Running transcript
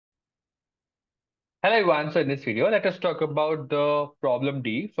Hello everyone, so in this video, let us talk about the problem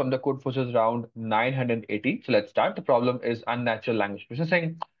D from the Codeforces round 980. So let's start. The problem is unnatural language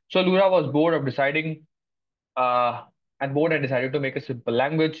processing. So Lura was bored of deciding uh, and bored and decided to make a simple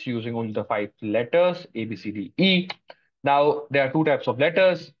language using only the five letters A, B, C, D, E. Now, there are two types of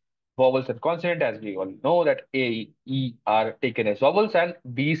letters, vowels and consonant, as we all know that A, E are taken as vowels and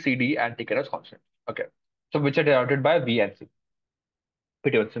B, C, D are taken as consonant. Okay. So which are denoted by B and C.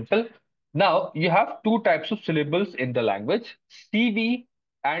 Pretty much simple. Now, you have two types of syllables in the language, CV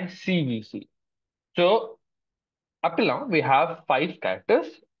and CVC. So, up till now, we have five characters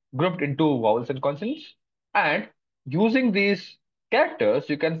grouped into vowels and consonants. And using these characters,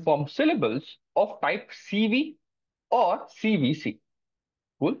 you can form syllables of type CV or CVC.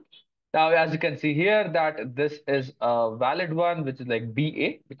 Cool. Now, as you can see here, that this is a valid one, which is like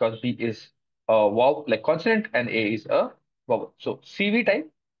BA, because B is a vowel, like consonant, and A is a vowel. So, CV type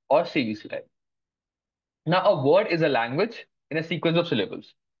or CVC type. Now, a word is a language in a sequence of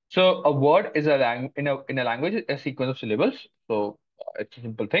syllables. So, a word is a in a language a sequence of syllables. So, it's a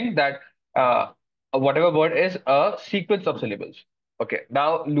simple thing that uh, whatever word is a sequence of syllables. Okay.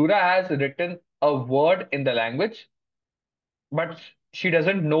 Now, Lura has written a word in the language, but she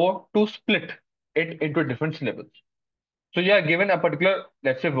doesn't know to split it into different syllables. So, you are given a particular,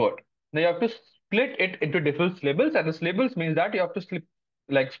 let's say, word. Now, you have to split it into different syllables, and the syllables means that you have to split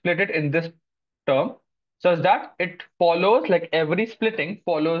it in this term such that it follows, like every splitting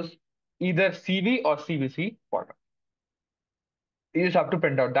follows either CV or CVC format. You just have to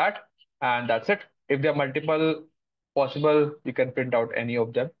print out that, and that's it. If there are multiple possible, you can print out any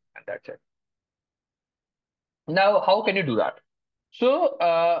of them, and that's it. Now, how can you do that? So,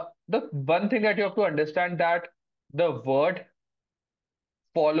 the one thing that you have to understand that the word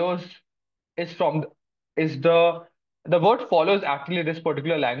follows is from is the word follows actually this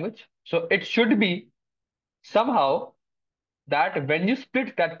particular language. So it should be somehow that when you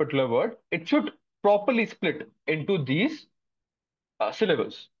split that particular word, it should properly split into these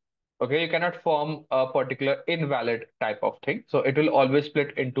syllables. Okay, you cannot form a particular invalid type of thing. So it will always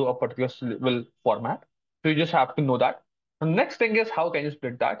split into a particular syllable format. So you just have to know that. The next thing is how can you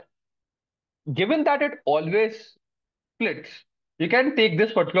split that? Given that it always splits, you can take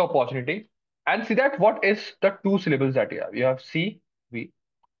this particular opportunity and see that what is the two syllables that you have. You have C, V,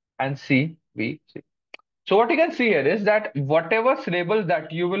 and C, V, C. So what you can see here is that whatever syllable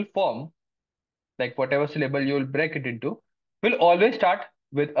that you will form, like whatever syllable you will break it into, will always start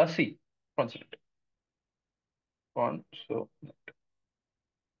with a C consonant. So,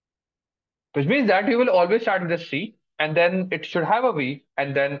 which means that you will always start with a C, and then it should have a V,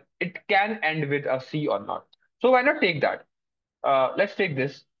 and then it can end with a C or not. So why not take that? Let's take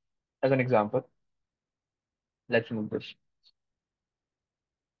this as an example. Let's move this.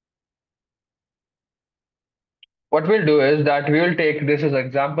 What we'll do is that we will take this as an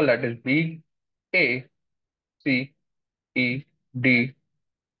example, that is B, A, C, E, D,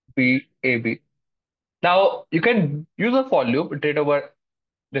 B, A, B. Now you can use a for loop, iterate over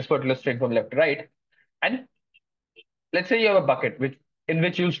this particular string from left to right, and let's say you have a bucket in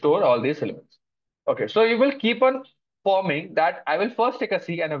which you store all these elements. Okay, so you will keep on forming that. I will first take a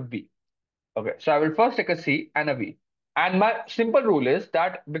C and a V. Okay, so I will first take a C and a V. And my simple rule is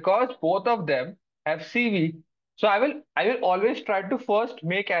that because both of them have CV, so I will always try to first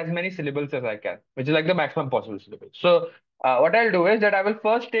make as many syllables as I can, which is like the maximum possible syllables. So what I'll do is that I will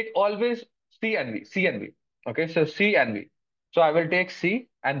first take always C and V, C and V. Okay, so C and V. So I will take C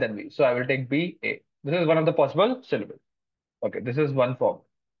and then V. So I will take B, A. This is one of the possible syllables. Okay, this is one form.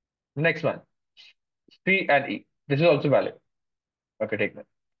 Next one, C and E. This is also valid. Okay, take that.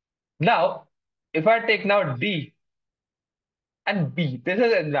 Now, if I take now D and B, this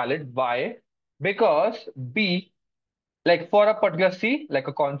is invalid. Why? Because B, like for a particular C, like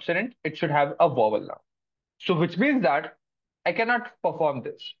a consonant, it should have a vowel now. So which means that I cannot perform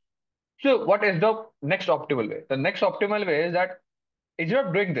this. So what is the next optimal way? The next optimal way is that instead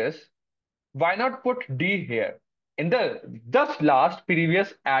of doing this, why not put D here? In the just last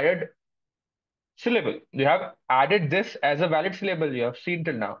previous added syllable, you have added this as a valid syllable you have seen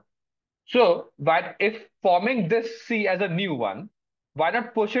till now. So, but if forming this C as a new one, why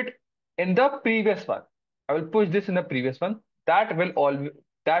not push it in the previous one? I will push this in the previous one. That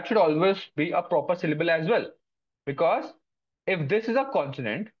should always be a proper syllable as well. Because if this is a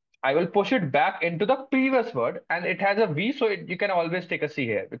consonant, I will push it back into the previous word and it has a V, so you can always take a C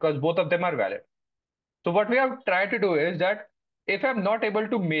here because both of them are valid. So what we have tried to do is that if I'm not able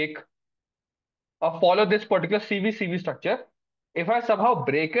to make follow this particular CV structure. If I somehow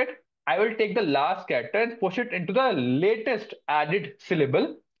break it, I will take the last character and push it into the latest added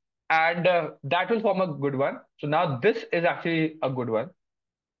syllable. and that will form a good one. So now this is actually a good one.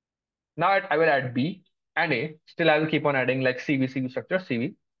 Now I will add B and A. Still, I will keep on adding like CV structure,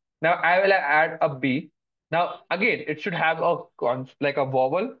 CV. Now I will add a B. Now again, it should have a like a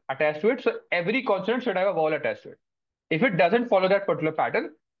vowel attached to it. So every consonant should have a vowel attached to it. If it doesn't follow that particular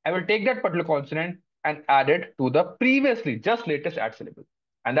pattern, I will take that particular consonant and add it to the previously just latest add syllable.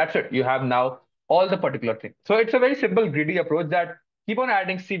 And that's it. You have now all the particular thing. So it's a very simple greedy approach that keep on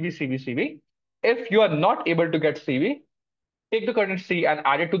adding CV. If you are not able to get CV, take the current C and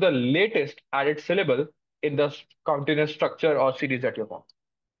add it to the latest added syllable in the continuous structure or series that you form.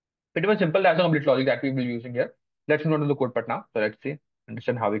 Pretty much simple. That's the complete logic that we will be using here. Let's move on to the code part now. So let's see,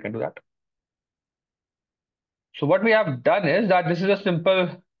 understand how we can do that. So what we have done is that this is a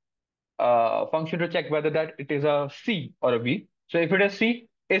simple function to check whether that it is a C or a V. So if it is C,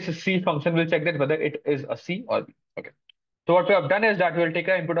 is a C function will check that whether it is a C or V. Okay. So what we have done is that we'll take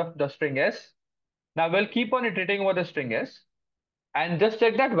an input of the string S. Now we'll keep on iterating over the string S and just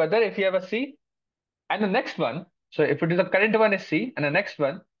check that whether if you have a C and the next one, so if it is the current one is C and the next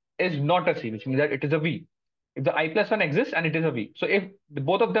one is not a C, which means that it is a V. If the I plus one exists and it is a V. So if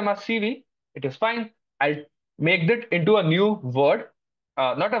both of them are CV, it is fine. I'll make it into a new word,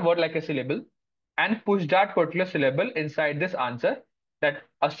 not a word like a syllable, and push that particular syllable inside this answer, that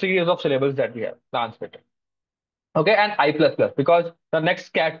a series of syllables that we have, the answer vector. Okay, and I plus plus because the next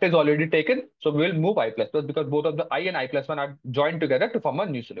cat is already taken. So we will move I plus plus because both of the I and I plus one are joined together to form a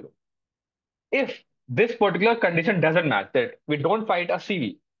new syllable. If this particular condition doesn't match, that we don't find a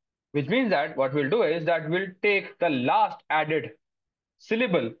CV, which means that what we'll do is that we'll take the last added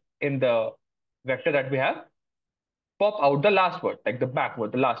syllable in the vector that we have, pop out the last word, like the back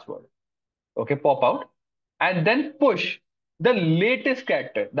word, the last word. Okay, pop out, and then push the latest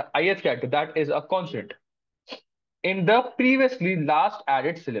character, the ith character, that is a consonant, in the previously last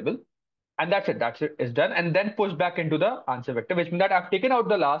added syllable. And that's it. That's it. It's done. And then push back into the answer vector, which means that I've taken out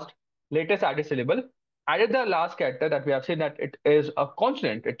the last latest added syllable, added the last character that we have seen that it is a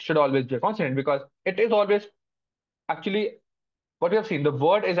consonant. It should always be a consonant because it is always actually what we have seen. The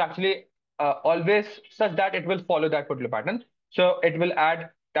word is actually always such that it will follow that particular pattern. So it will add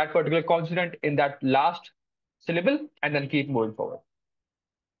that particular consonant in that last syllable and then keep moving forward.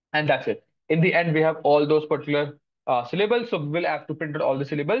 And that's it. In the end, we have all those particular syllables. So we'll have to print out all the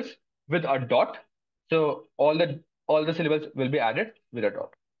syllables with a dot. So all the syllables will be added with a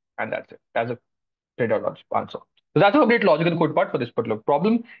dot. And that's it. That's a straight out answer. So that's a complete logical code part for this particular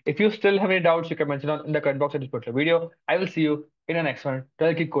problem. If you still have any doubts, you can mention in the comment box of this particular video. I will see you in the next one.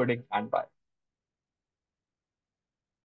 Till keep coding and bye.